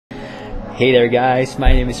Hey there guys,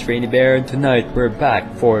 my name is Rainy Bear and tonight we're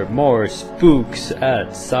back for more spooks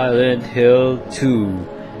at Silent Hill 2.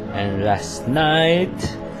 And last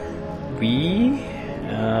night we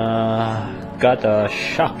got a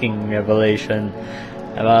shocking revelation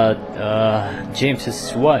about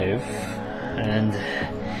James's wife, and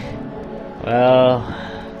well,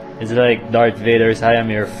 it's like Darth Vader's "I am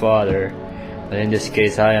your father," but in this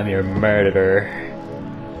case I am your murderer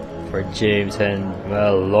for James. And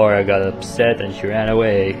well, Laura got upset and she ran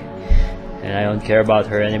away, and I don't care about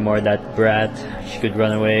her anymore, that brat. She could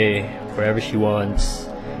run away wherever she wants,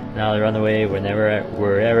 and I'll run away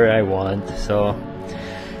wherever I want. So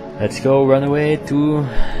let's go run away to,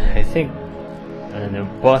 I think, an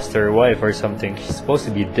imposter wife or something. She's supposed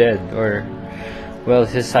to be dead, or well,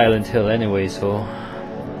 this is Silent Hill anyway, so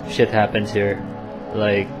shit happens here,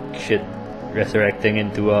 like shit resurrecting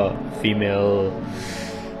into a female,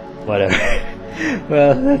 whatever.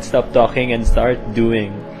 Well, let's stop talking and start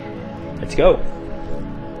doing. Let's go.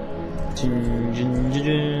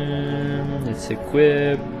 Let's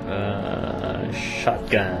equip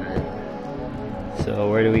shotgun. So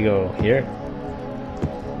where do we go? Here?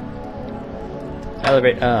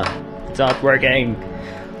 Elevator. It's not working.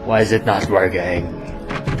 Why is it not working?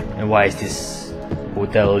 And why is this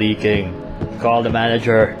hotel leaking? Call the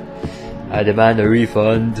manager. I demand a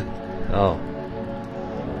refund. Oh.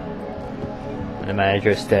 The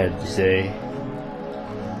manager's dead, you say?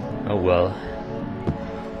 Oh well.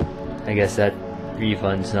 I guess that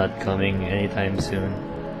refund's not coming anytime soon.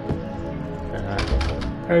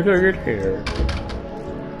 How do I get here?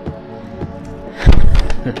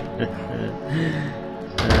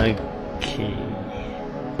 Okay.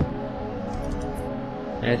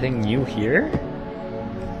 Anything new here?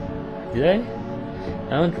 Did I? I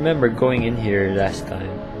don't remember going in here last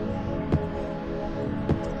time.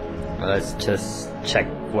 Let's just check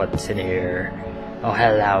what's in here. Oh,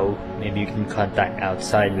 hello. Maybe you can contact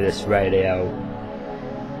outside with this radio.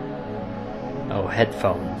 Oh,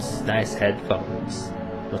 headphones. Nice headphones.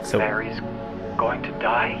 Looks so... Mary's going to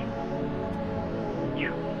die?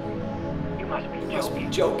 You must be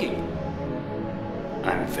joking.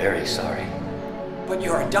 I'm very sorry. But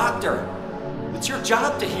you're a doctor. It's your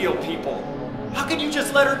job to heal people. How can you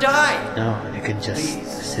just let her die? No, you can just Please,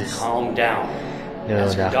 assist. calm down. You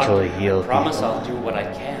As don't your actually doctor, heal I promise people. I'll do what I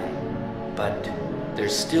can. But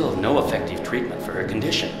there's still no effective treatment for her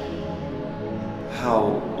condition.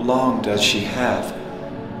 How long does she have?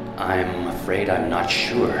 I'm afraid I'm not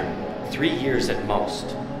sure. 3 years at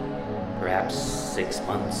most. Perhaps 6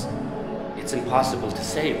 months. It's impossible to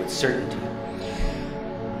say with certainty.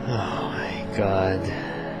 Oh my god.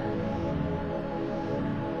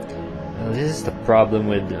 Well, this is the problem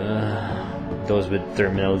with those with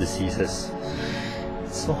terminal diseases.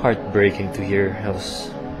 It's so heartbreaking to hear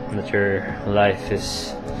that your life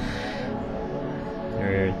is,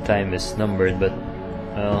 your time is numbered, but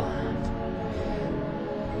well,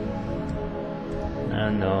 I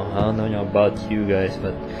don't know about you guys,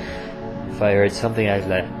 but if I heard something like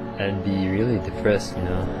that, I'd be really depressed, you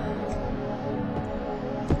know.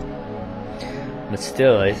 But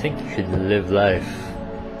still, I think you should live life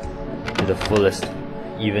to the fullest,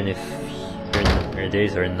 even if your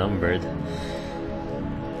days are numbered.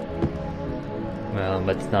 Well,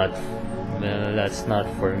 but that's not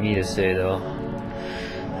for me to say though.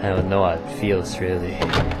 I don't know how it feels really.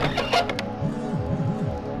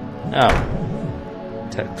 Oh.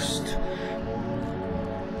 Text.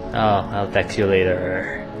 Oh, I'll text you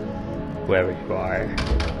later. Whoever you are.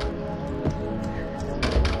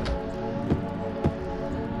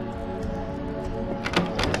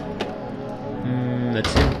 Let's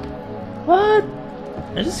see. What?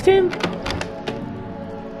 I just came.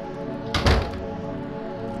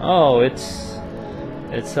 Oh, it's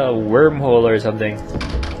a wormhole or something.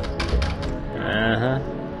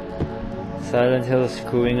 Silent Hill is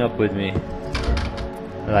screwing up with me,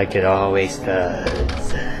 like it always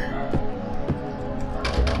does.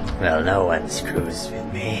 Well, no one screws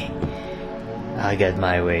with me. I'll get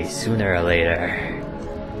my way sooner or later.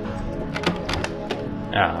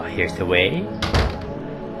 Oh, here's the way.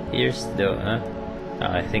 Here's the... oh,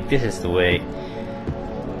 I think this is the way.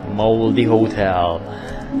 Moldy Hotel.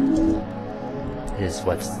 This is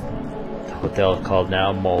what's the hotel called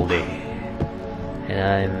now, Moldy. And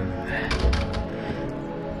I'm...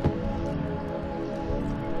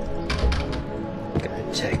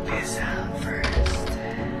 gonna check this out first.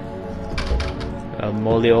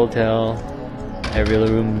 Moldy Hotel. Every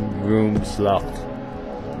room's locked.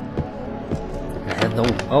 No.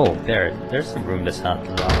 Oh, there's a room that's not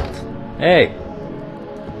locked. Hey!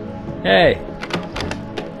 Hey!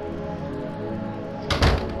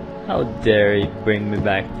 How dare you bring me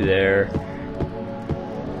back there?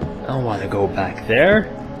 I don't want to go back there.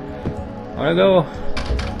 I want to go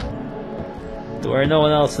to where no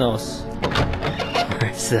one else knows.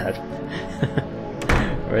 Where's that?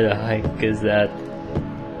 Where the heck is that?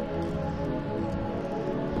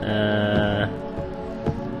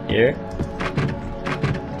 Here?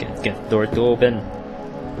 Can't get the door to open.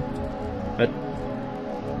 What?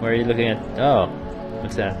 Where are you looking at? Oh,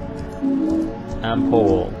 what's that?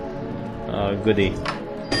 Ampoule. Oh, goody.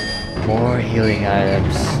 More healing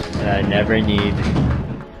items that I never need.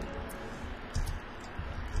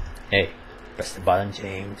 Hey, press the button,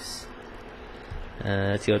 James.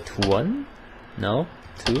 Let's go to 1? No?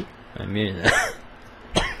 2? I mean,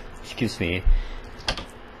 excuse me.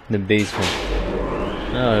 The basement.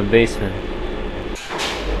 Oh, the basement.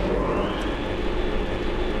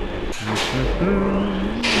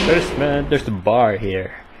 Basement. There's the bar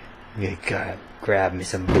here. I gotta grab me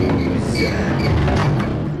some booze.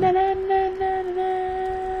 Na, na, na, na,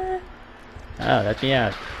 na. Oh, let me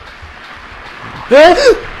out.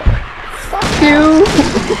 Fuck you!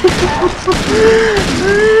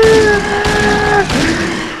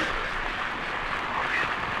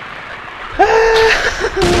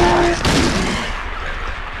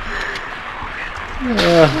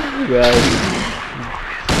 Oh, God.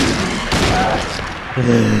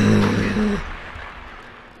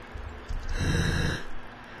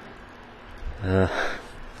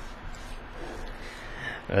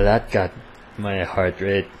 Well, that got my heart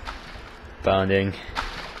rate pounding,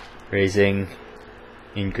 raising,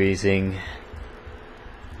 increasing,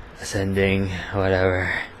 ascending,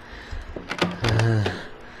 whatever.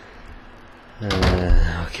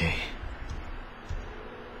 Okay.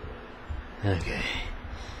 Okay.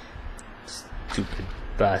 Stupid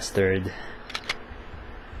bastard.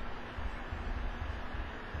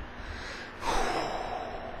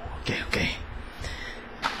 Okay.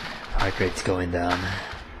 Heart rate's going down.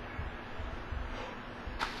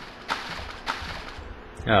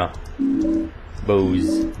 Oh.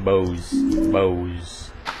 Booze. Booze.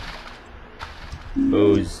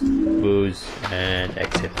 And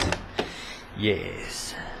exit.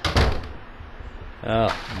 Yes.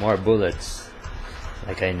 Oh, more bullets.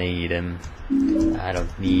 Like I need them. I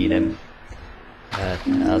don't need them. But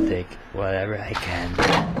I'll take whatever I can.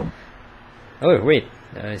 Oh, wait.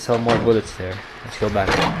 I saw more bullets there. Let's go back.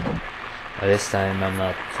 This time I'm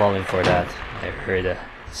not falling for that. I heard a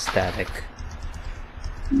static.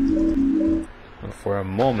 For a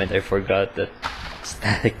moment I forgot that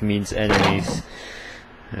static means enemies.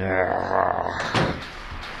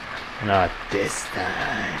 Not this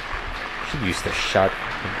time. Should use the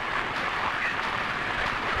shotgun.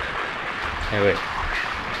 Hey, wait.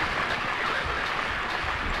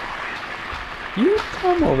 You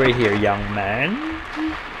come over here, young man.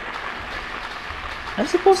 I'm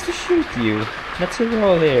supposed to shoot you. That's a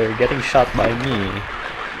role here, getting shot by me.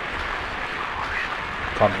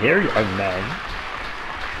 Come here, young man.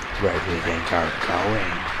 Where do you think you're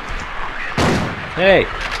going? Hey!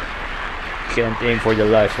 Can't aim for the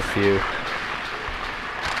life of you.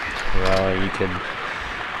 Well, you can...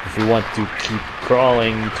 If you want to keep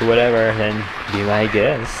crawling to whatever, then be my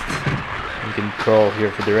guest. You can crawl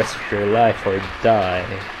here for the rest of your life or die.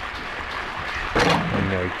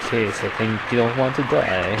 In your case, I think you don't want to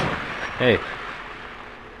die. Hey.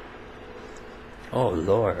 Oh,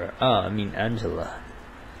 Laura. I mean Angela.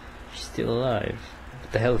 She's still alive.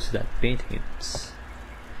 What the hell is that painting? It's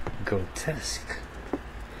grotesque.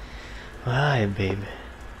 Hi, babe.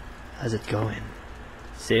 How's it going?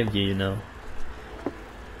 Saved you, you know.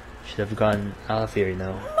 Should have gone out of here, you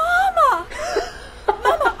know. Mama!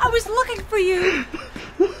 Mama, I was looking for you.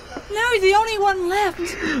 Now you're the only one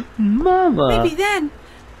left. Mama!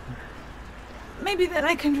 Maybe then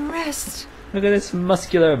I can rest. Look at this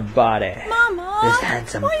muscular body. Mama! This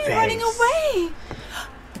handsome why are you face. running away?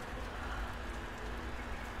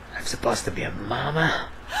 I'm supposed to be a mama?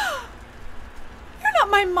 You're not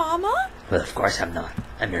my mama. Well, of course I'm not.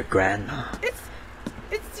 I'm your grandma. It's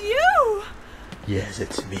you. Yes,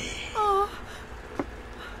 it's me. Oh.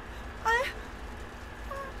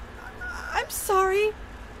 I'm sorry.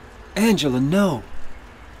 Angela, no.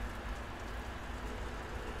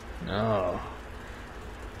 Oh.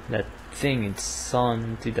 That thing it's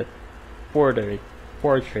on to that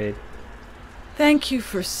portrait. Thank you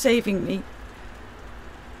for saving me.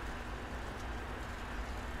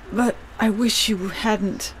 But I wish you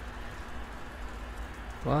hadn't.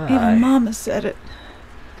 Why? Even Mama said it.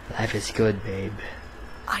 Life is good, babe.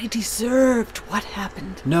 I deserved what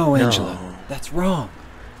happened. No, Angela. No. That's wrong.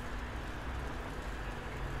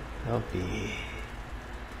 Don't be.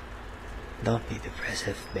 Don't be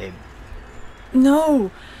depressive, babe.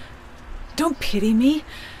 No. Don't pity me.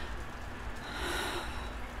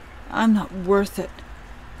 I'm not worth it.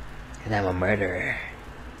 And I'm a murderer.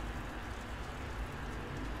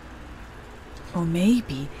 Or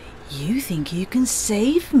maybe you think you can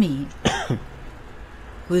save me.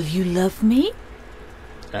 Will you love me?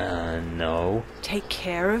 No. Take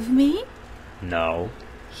care of me? No.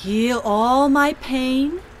 Heal all my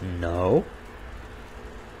pain? No.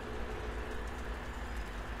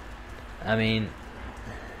 I mean...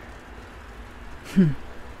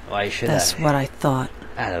 why should That's I? what I thought.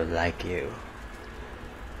 I don't like you.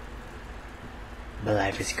 But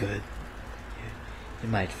life is good. You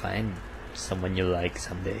might find someone you like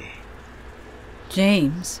someday.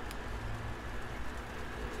 James.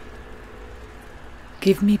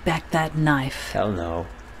 Give me back that knife. Hell no.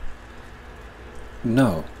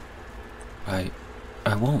 No. I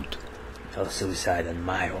won't. No suicide on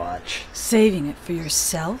my watch. Saving it for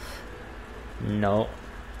yourself? No.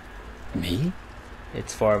 Me?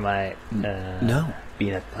 It's for my, No.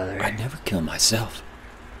 peanut butter. I'd never kill myself.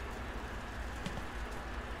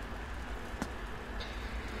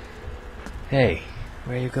 Hey,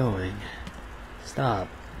 where are you going? Stop.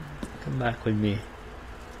 Come back with me.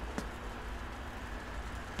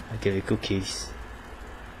 I'll give you cookies.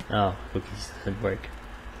 No, cookies doesn't work.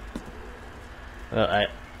 Well,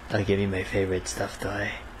 I'll give you my favorite stuffed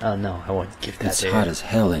toy. Oh no, I won't give that It's to you. hot as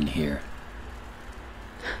hell in here.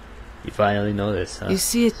 You finally noticed, huh? You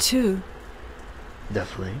see it too. The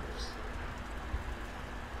flames?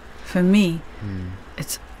 For me,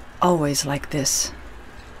 it's always like this.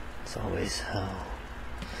 It's always hell.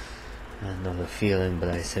 I know the feeling, but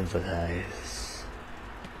I sympathize.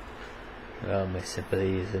 Well, my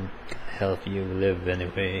sympathy isn't gonna help you live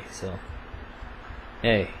anyway, so...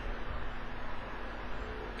 Hey.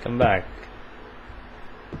 Come back.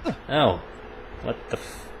 Oh. What the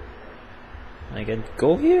I can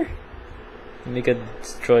go here? Maybe I could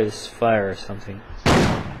destroy this fire or something.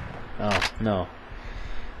 Oh, no.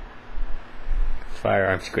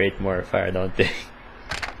 Firearms create more fire, don't they?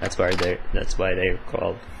 That's why they're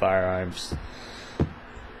called firearms.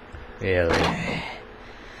 Really?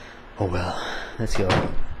 Oh well, let's go.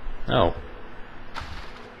 Oh.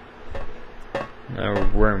 A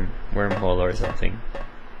wormhole or something.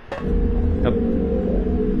 Nope.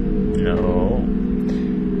 No.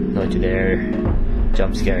 Don't you dare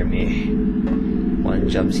jump scare me. One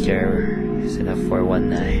jump scare is enough for one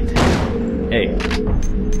night. Hey.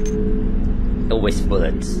 Don't waste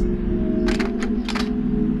bullets.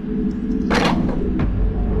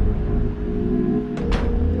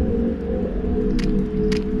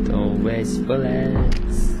 Don't waste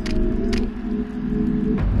bullets.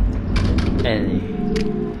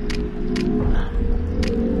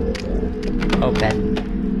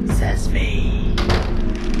 Open sesame.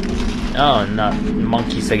 Oh, not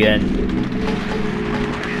monkeys again.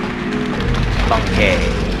 Monkey.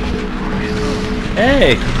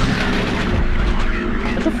 Hey!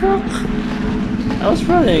 What the fuck? I was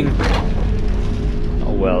running.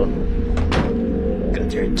 Oh well.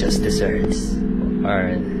 Got your just desserts.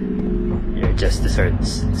 Or your just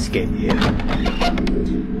desserts escape you.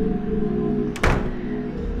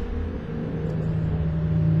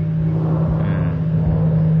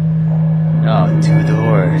 Oh, 2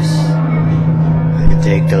 doors. You can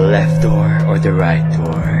take the left door or the right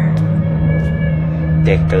door.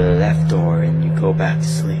 Take the left door and you go back to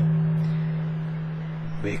sleep.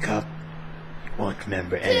 Wake up, you won't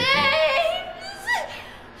remember anything.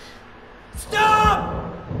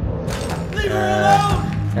 Stop! Leave her alone!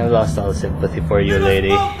 I've lost all sympathy for you, lady.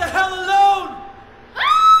 Leave us both the hell alone!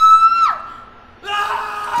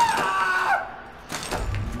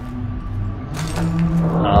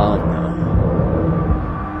 Oh no.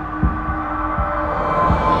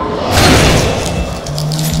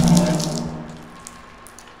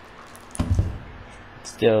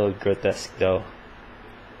 Still grotesque though.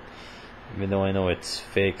 Even though I know it's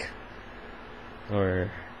fake.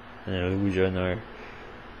 Or an illusion or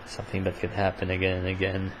something that could happen again and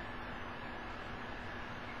again.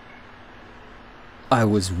 I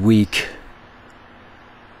was weak.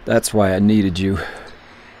 That's why I needed you.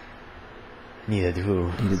 Needed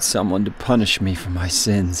who? Needed someone to punish me for my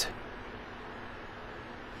sins.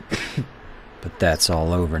 But that's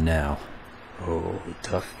all over now. Oh,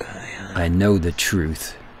 tough guy, huh? I know the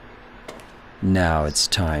truth. Now it's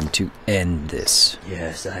time to end this.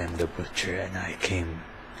 Yes, I am the butcher and I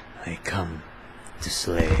come to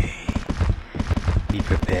slay. Be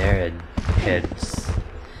prepared, heads.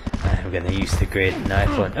 I'm gonna use the great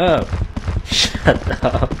knife on— oh! Shut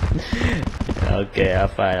up! Okay,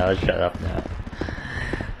 fine, I'll shut up now.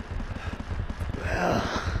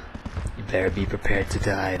 Better be prepared to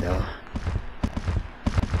die, though.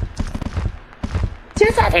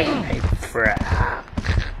 Hey, frog.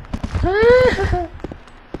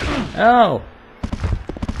 Oh!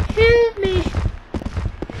 Help me!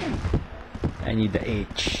 I need the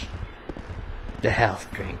H. The health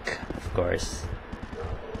drink, of course.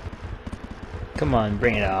 Come on,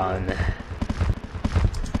 bring it on.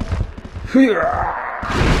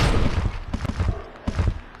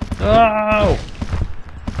 Oh!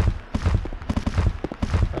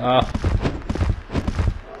 Oh.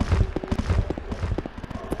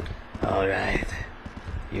 Alright.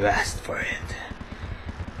 You asked for it.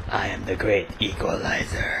 I am the great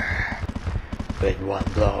equalizer. With one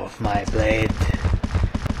blow of my blade,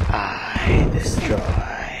 I destroy.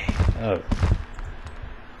 Oh.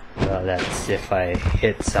 Well, that's if I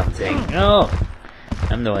hit something. No!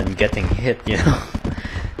 I'm the one getting hit, you know.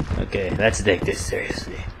 Okay, let's take this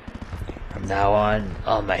seriously. From now on,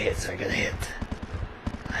 all my hits are gonna hit.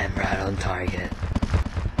 I'm right on target.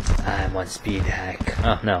 I'm on speed hack.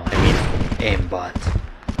 Oh no, I mean aimbot.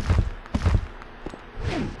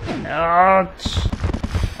 Ouch!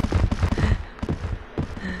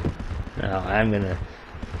 No, I'm gonna...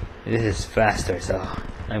 This is faster, so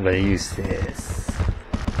I'm gonna use this.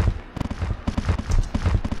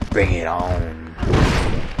 Bring it on.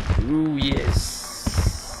 Ooh,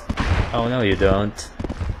 yes. Oh no, you don't.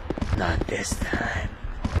 Not this time.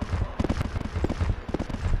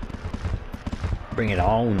 Bring it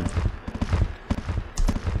on.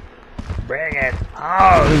 Bring it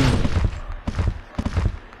on.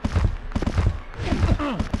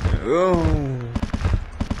 Oh.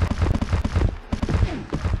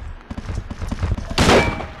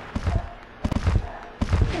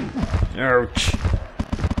 Ouch.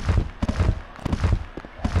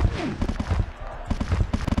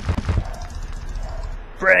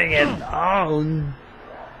 Bring it on.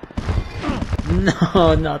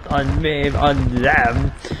 No, not on me, on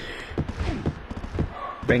them.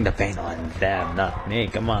 Bring the pain on them, not me,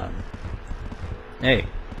 come on. Hey.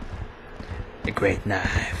 The great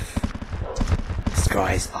knife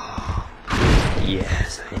destroys all.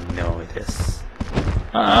 Yes, I know this.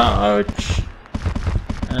 Ouch.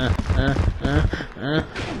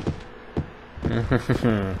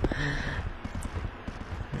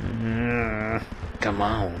 Come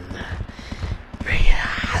on. Bring it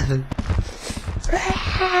on.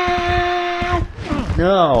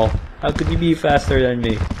 No! How could you be faster than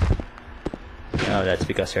me? No, that's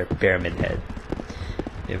because you're Pyramid Head.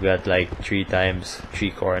 You've got like 3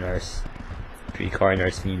 corners. 3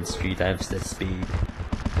 corners means 3 times the speed.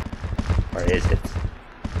 Or is it?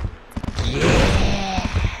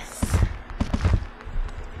 Yes!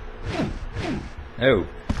 Oh.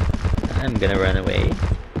 I'm gonna run away.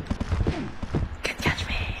 Can't catch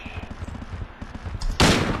me.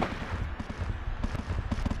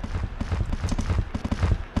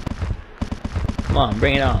 Come on,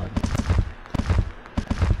 bring it on.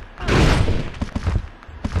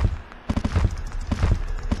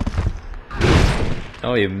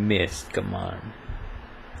 Oh, you missed. Come on.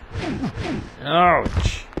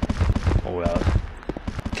 Ouch. Oh well.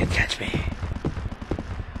 Can't catch me.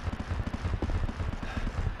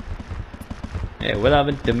 Hey, what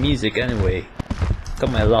happened to the music anyway? How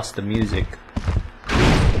come I lost the music?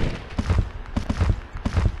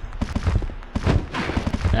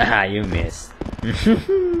 Aha, you missed.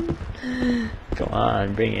 Come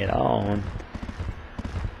on, bring it on.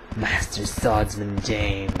 Master Swordsman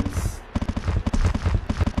James.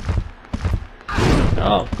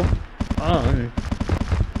 Oh, come on.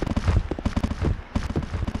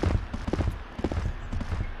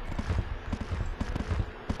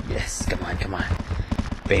 Yes, come on, come on.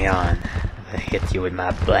 Bring it on. I'm gonna hit you with my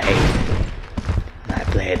blade. My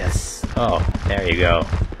blade is... Oh, there you go.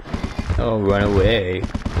 Oh, run away.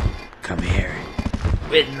 Come here.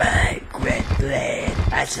 With my great blade,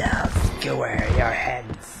 I shall skewer your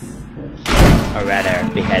heads. Or rather,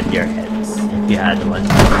 behead your heads, if you had one.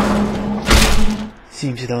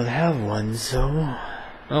 Seems you don't have one, so...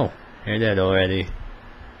 Oh, you're dead already.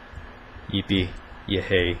 Yippee.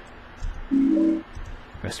 Yay.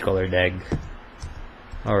 Rust-colored egg.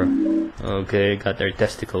 Or... Okay, got their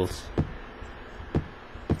testicles.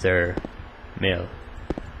 They're... male.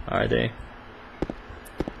 Are they?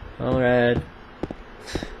 Alright.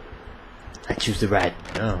 I choose the rat.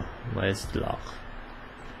 Oh, why is it locked?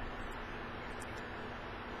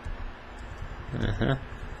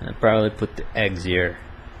 I probably put the eggs here.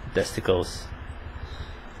 Testicles.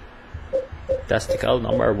 Testicle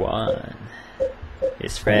number 1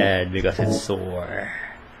 is red because it's sore.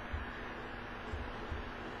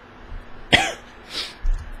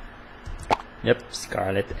 Yep,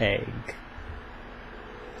 scarlet egg.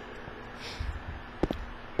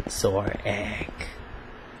 Sore egg.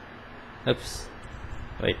 Oops.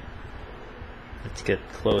 Wait. Let's get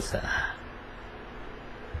closer.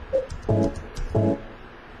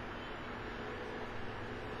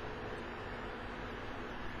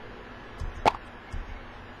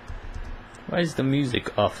 Why is the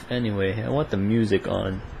music off anyway? I want the music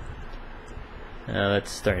on.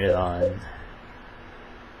 Let's turn it on.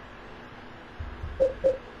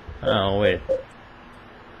 Oh, wait.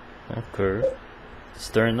 Okay. It's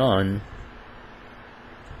turned on.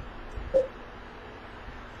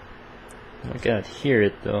 I can't hear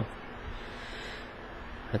it though.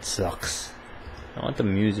 That sucks. I want the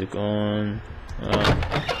music on.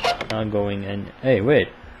 Not going in. Hey, wait.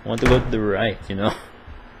 I want to go to the right, you know?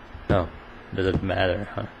 No. Doesn't matter,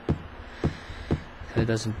 huh? It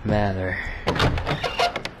doesn't matter.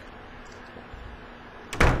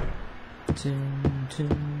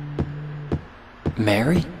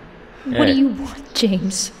 Mary? What do you want,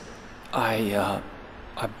 James? I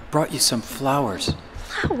brought you some flowers.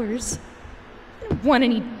 Flowers? I don't want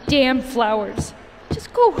any damn flowers.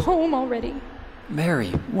 Just go home already. Mary,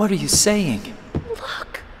 what are you saying?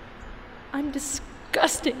 Look, I'm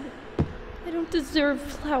disgusting. I don't deserve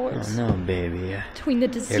flowers. Oh no, baby. Between the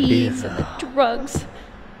disease and the drugs.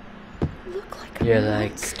 You look like a You're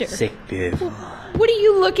monster. like sick, beautiful. What are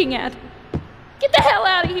you looking at? Get the hell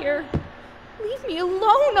out of here! Leave me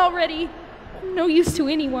alone already! I'm no use to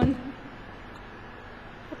anyone.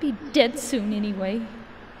 I'll be dead soon anyway.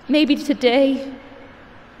 Maybe today.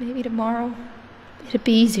 Maybe tomorrow. It'd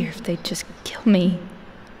be easier if they'd just kill me.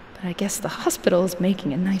 But I guess the hospital is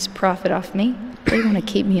making a nice profit off me. They want to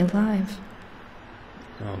keep me alive.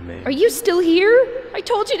 Oh, man. Are you still here? I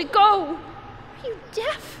told you to go! Are you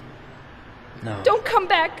deaf? No. Don't come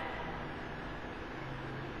back!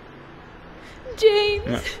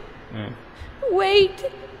 James! Wait!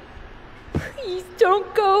 Please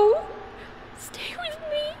don't go! Stay with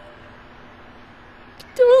me!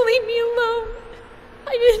 Don't leave me alone!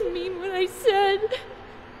 I didn't mean what I said!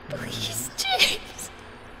 Please, James!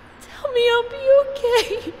 Tell me I'll be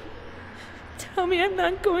okay! Tell me I'm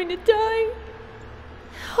not going to die!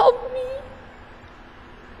 Help me!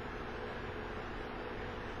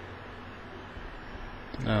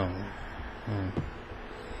 No.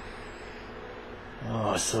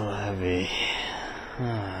 Oh, so heavy.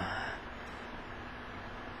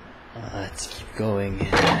 Let's keep going.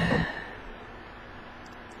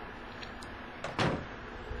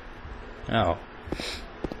 Oh.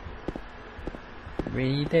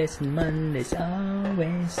 Rainy days and Mondays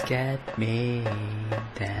always get me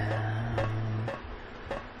down.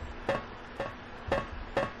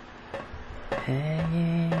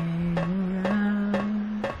 Hanging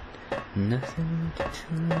around, nothing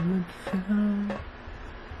to look from.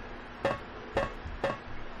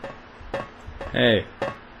 Hey.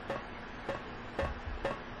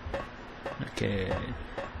 Okay.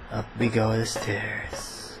 Up we go the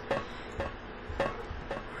stairs.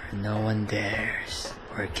 Where no one dares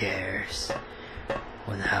or cares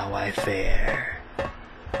on how I fare.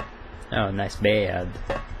 Oh, nice bed.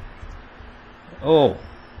 Oh,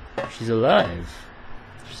 she's alive.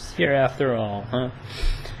 She's here after all, huh?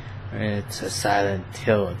 It's a Silent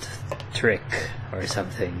Hill trick or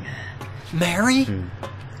something. Mary?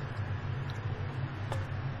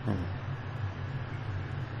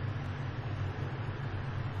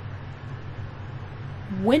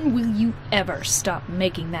 When will you ever stop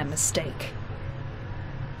making that mistake?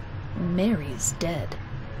 Mary is dead.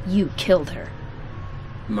 You killed her.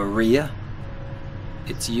 Maria?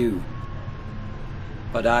 It's you.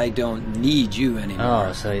 But I don't need you anymore.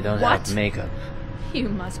 Oh, so you don't What? have makeup. You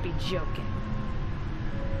must be joking.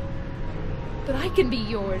 But I can be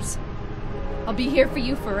yours. I'll be here for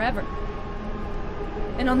you forever.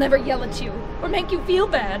 And I'll never yell at you or make you feel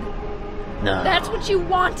bad. No. That's what you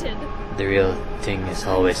wanted. The real thing is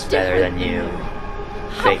always better than you.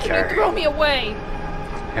 How can you Faker. throw me away?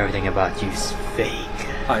 Everything about you is fake.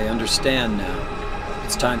 I understand now.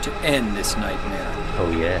 It's time to end this nightmare.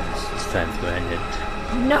 Oh yes, it's time to end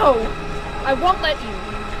it. No! I won't let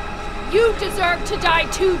you. You deserve to die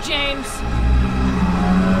too, James.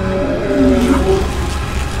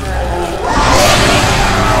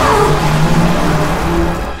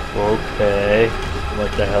 Okay.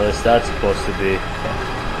 What the hell is that supposed to be?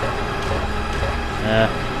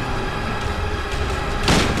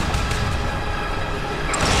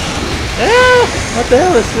 What the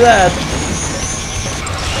hell is that?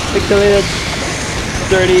 Pixelated,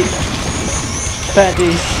 dirty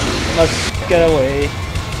panties must get away.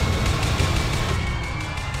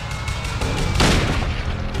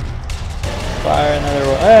 Fire another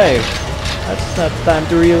one. Hey! That's not time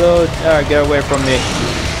to reload. Ah, get away from me.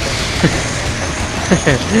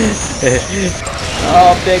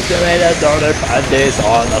 Oh, pixelated daughter panties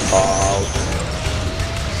on assault.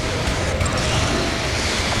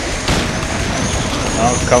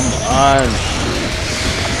 Oh, come on.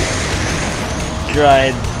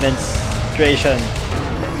 Dried menstruation.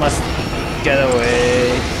 Must get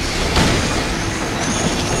away.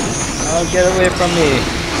 Oh, get away from me.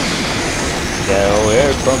 Get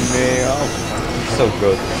away from me. Oh, you're so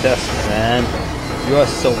grotesque, man. You are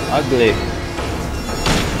so ugly.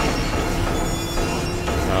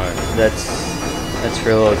 Alright, let's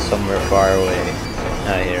reload somewhere far away.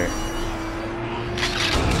 Not here.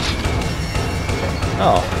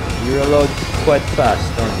 Oh, you reload quite fast,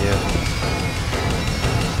 don't you?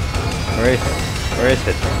 Where is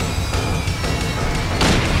it?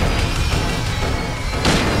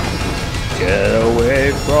 Get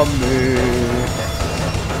away from me.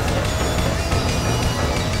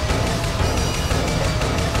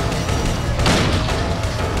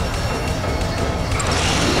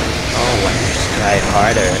 Oh, why don't you try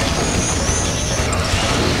harder?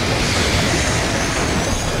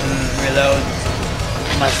 Reload.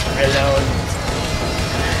 Must reload.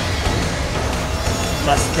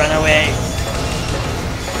 Must run away.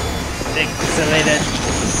 Pixelated,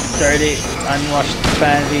 dirty, unwashed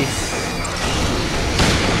panties.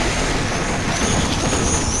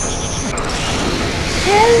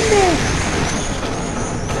 Help me!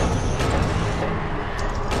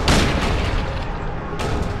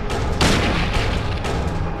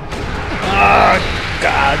 Oh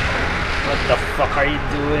God! What the fuck are you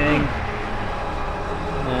doing?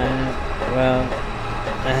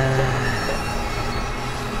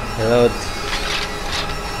 Hello.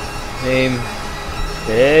 Aim.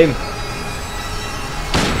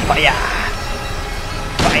 Fire!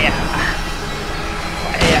 Fire!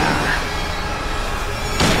 Fire!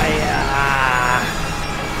 Fire!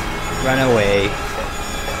 Run away.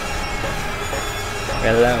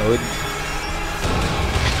 Reload.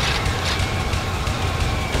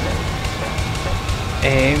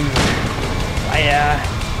 Aim. Fire!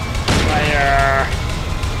 Fire!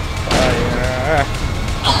 Fire!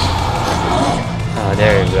 Oh,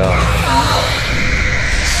 there you go.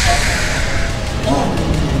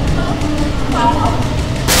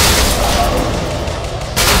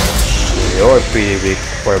 You're pretty big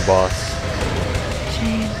for a boss.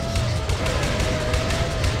 James.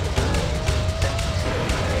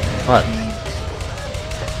 What?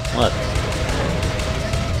 What?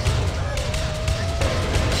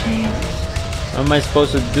 James. What am I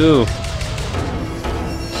supposed to do?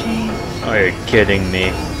 James. Oh, you're kidding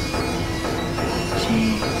me.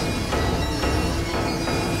 James.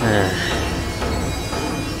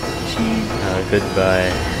 James. Goodbye,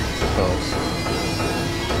 I suppose.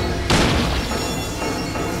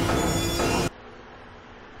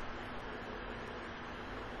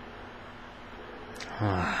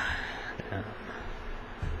 Yeah.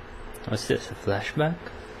 What's this? A flashback?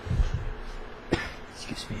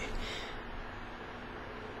 Excuse me.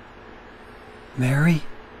 Mary?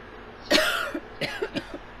 I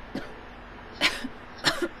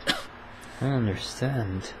don't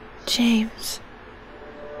understand. James.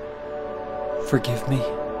 Forgive me.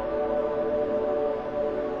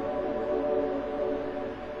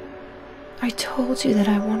 I told you that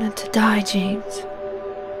I wanted to die, James.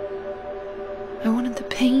 I wanted the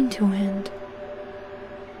pain to end.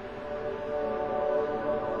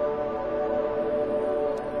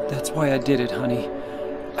 That's why I did it, honey.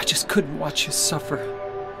 I just couldn't watch you suffer.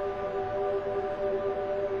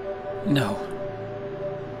 No.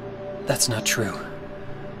 That's not true.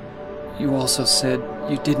 You also said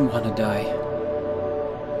you didn't want to die.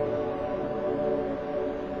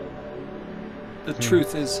 The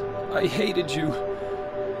truth is, I hated you.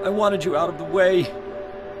 I wanted you out of the way.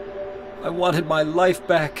 I wanted my life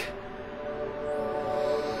back.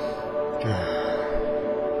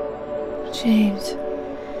 James,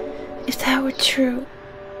 if that were true,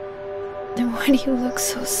 then why do you look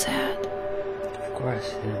so sad? Of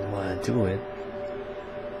course, I didn't want to do it.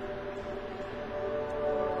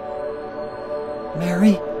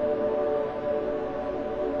 Mary?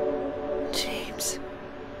 James.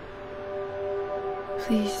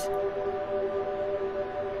 Please.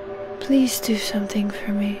 Please do something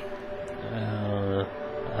for me.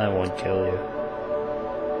 I won't kill you.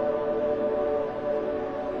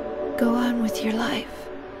 Go on with your life.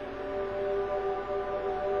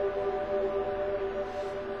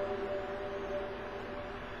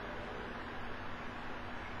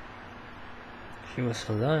 She was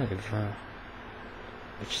alive, huh?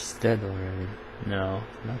 But she's dead already. No,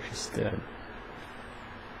 now she's dead.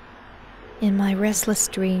 In my restless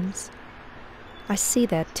dreams, I see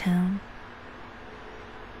that town.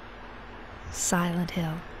 Silent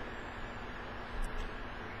Hill.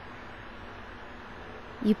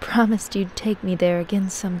 You promised you'd take me there again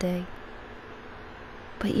someday,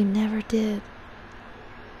 but you never did.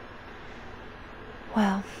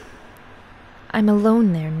 Well, I'm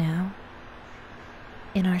alone there now,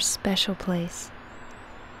 in our special place,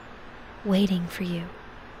 waiting for you.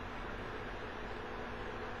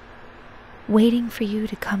 Waiting for you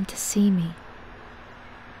to come to see me.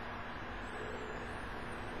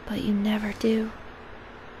 But you never do.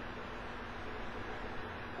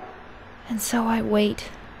 And so I wait,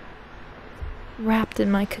 wrapped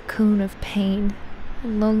in my cocoon of pain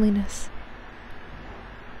and loneliness.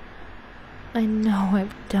 I know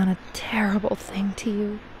I've done a terrible thing to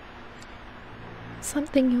you.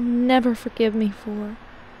 Something you'll never forgive me for.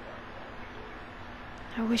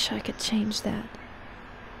 I wish I could change that.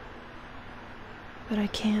 But I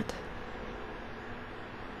can't.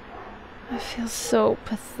 I feel so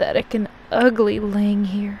pathetic and ugly laying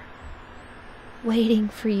here, waiting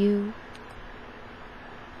for you.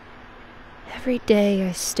 Every day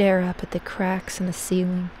I stare up at the cracks in the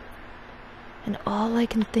ceiling, and all I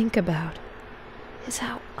can think about is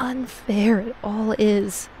how unfair it all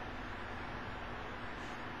is.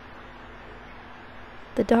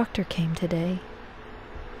 The doctor came today.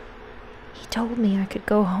 He told me I could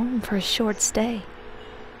go home for a short stay.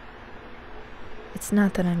 It's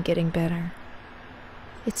not that I'm getting better.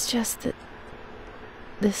 It's just that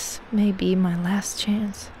this may be my last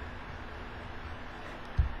chance.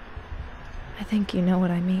 I think you know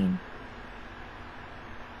what I mean.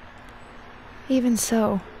 Even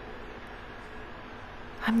so,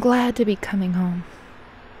 I'm glad to be coming home.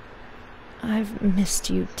 I've missed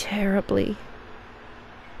you terribly.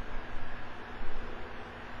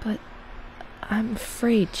 But I'm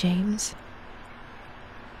afraid, James.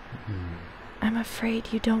 I'm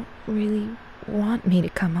afraid you don't really want me to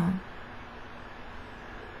come home.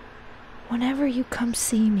 Whenever you come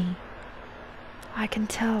see me, I can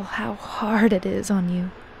tell how hard it is on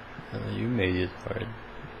you. You made it hard.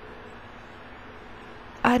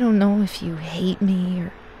 I don't know if you hate me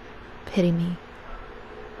or pity me.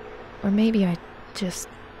 Or maybe I just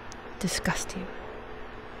disgust you.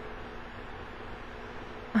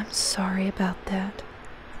 I'm sorry about that.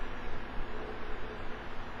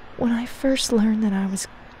 When I first learned that I was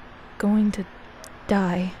going to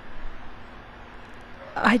die,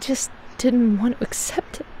 I just didn't want to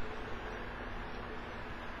accept it.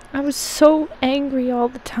 I was so angry all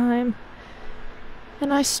the time,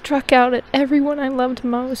 and I struck out at everyone I loved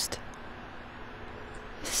most.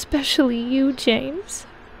 Especially you, James.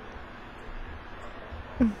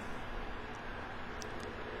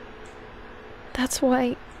 That's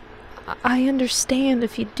why I understand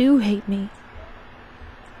if you do hate me.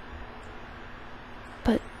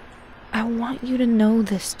 But I want you to know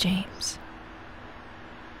this, James.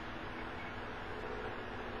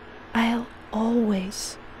 I'll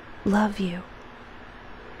always love you.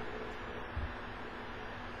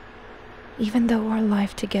 Even though our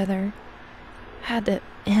life together had to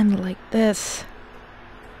end like this,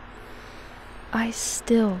 I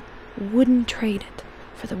still wouldn't trade it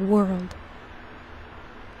for the world.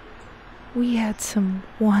 We had some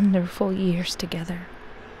wonderful years together.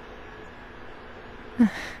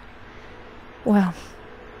 Well,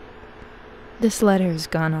 this letter has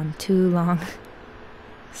gone on too long,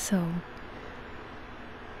 so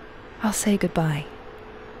I'll say goodbye.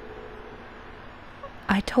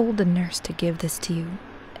 I told the nurse to give this to you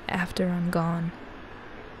after I'm gone.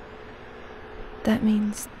 That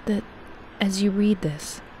means that as you read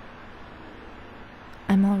this,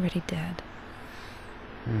 I'm already dead.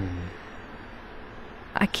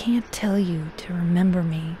 I can't tell you to remember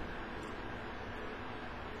me,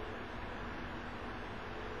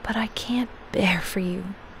 but I can't bear for you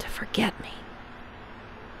to forget me.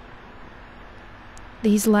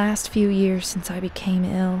 These last few years since I became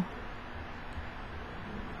ill,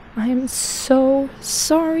 I am so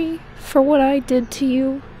sorry for what I did to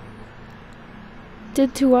you,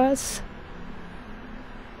 did to us.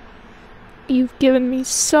 You've given me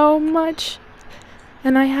so much,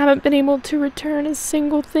 and I haven't been able to return a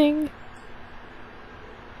single thing.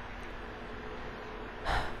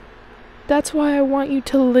 That's why I want you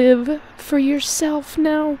to live for yourself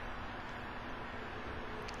now.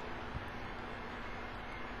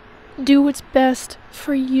 Do what's best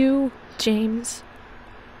for you, James.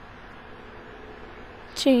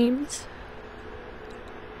 James,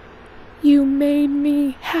 you made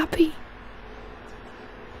me happy.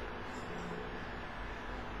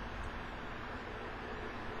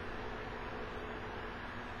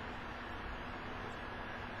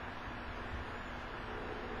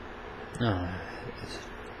 Oh,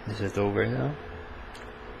 is it over now?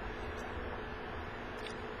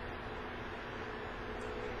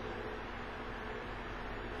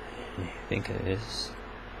 I think it is.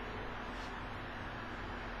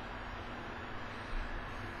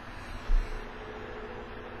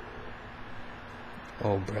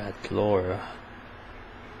 Oh, Brad Laura.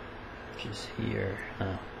 She's here.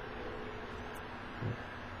 Oh.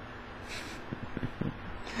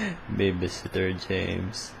 Babysitter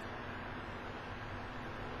James.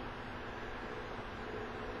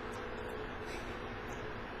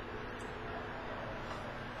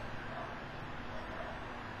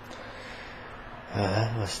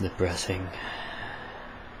 That was depressing.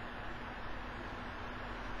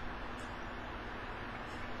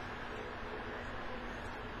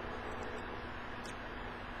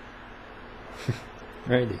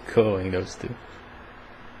 Where are they going, those two?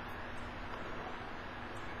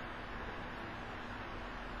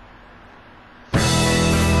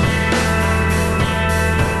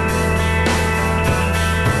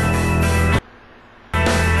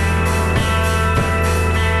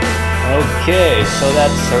 Okay, so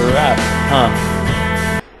that's a wrap, huh?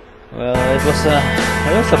 Well, it was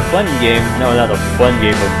a fun game. No, not a fun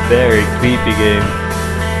game, a very creepy game.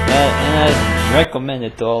 And I recommend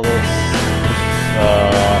it to all those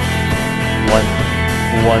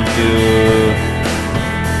who want to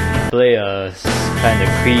play a kind of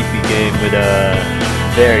creepy game with a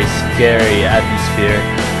very scary atmosphere.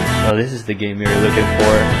 Well, this is the game you're looking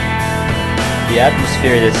for. The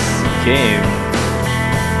atmosphere of this game.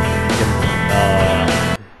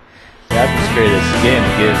 The atmosphere this game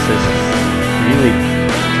gives us really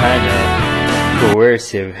kind of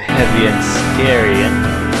coercive, heavy and scary and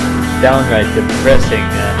downright depressing.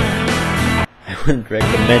 I wouldn't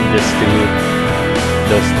recommend this to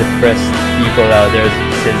those depressed people out there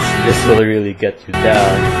since this will really get you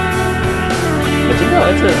down. But you know,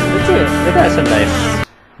 it has a nice,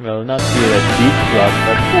 well, not really a deep plot,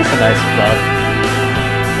 but it has a nice plot.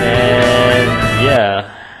 And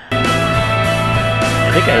yeah.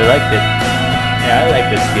 I think I liked it. Yeah, I like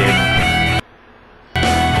this game.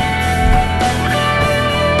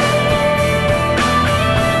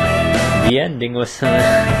 The ending was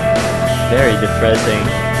very depressing,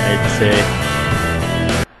 I'd say.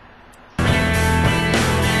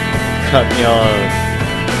 Got me all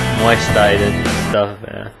moist-eyed and stuff.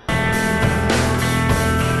 Yeah.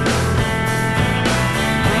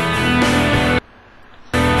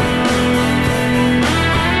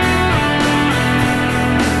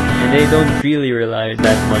 They don't really rely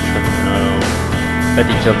that much on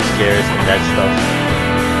petty jump scares and that stuff.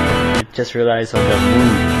 It just relies on the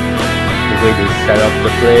mood, the way they set up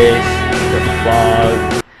the place, the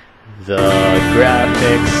fog, the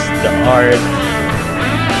graphics, the art.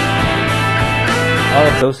 All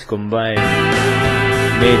of those combined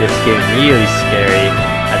made this game really scary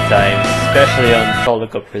at times, especially on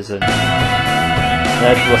Toluca Prison.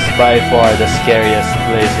 That was by far the scariest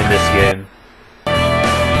place in this game.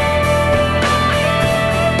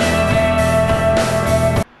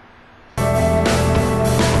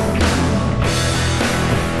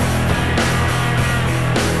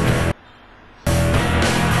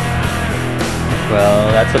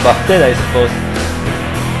 Well, that's about it, I suppose.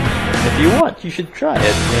 If you want, you should try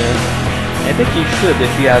it. I think you should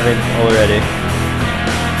if you haven't already.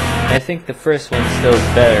 I think the first one's still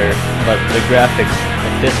better, but the graphics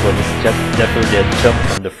of this one is definitely a jump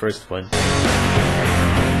from the first one.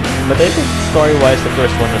 But I think story-wise, the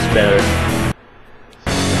first one was better.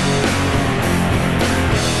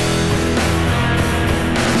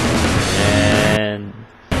 And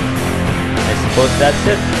I suppose that's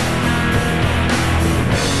it.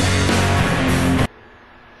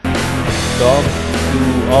 To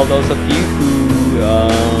all those of you who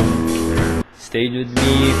stayed with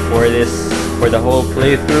me for the whole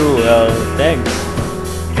playthrough, thanks.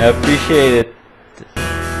 I appreciate it.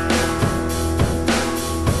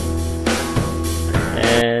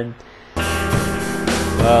 And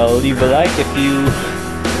leave a like if you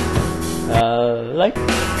like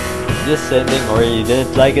this ending, or you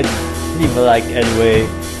didn't like it. Leave a like anyway,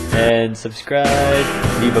 and subscribe.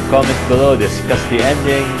 Leave a comment below. Discuss the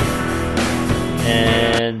ending.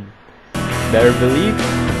 And better believe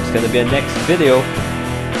it's gonna be a next video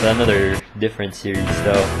with another different series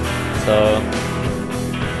though. So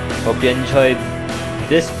hope you enjoyed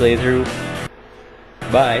this playthrough.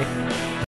 Bye.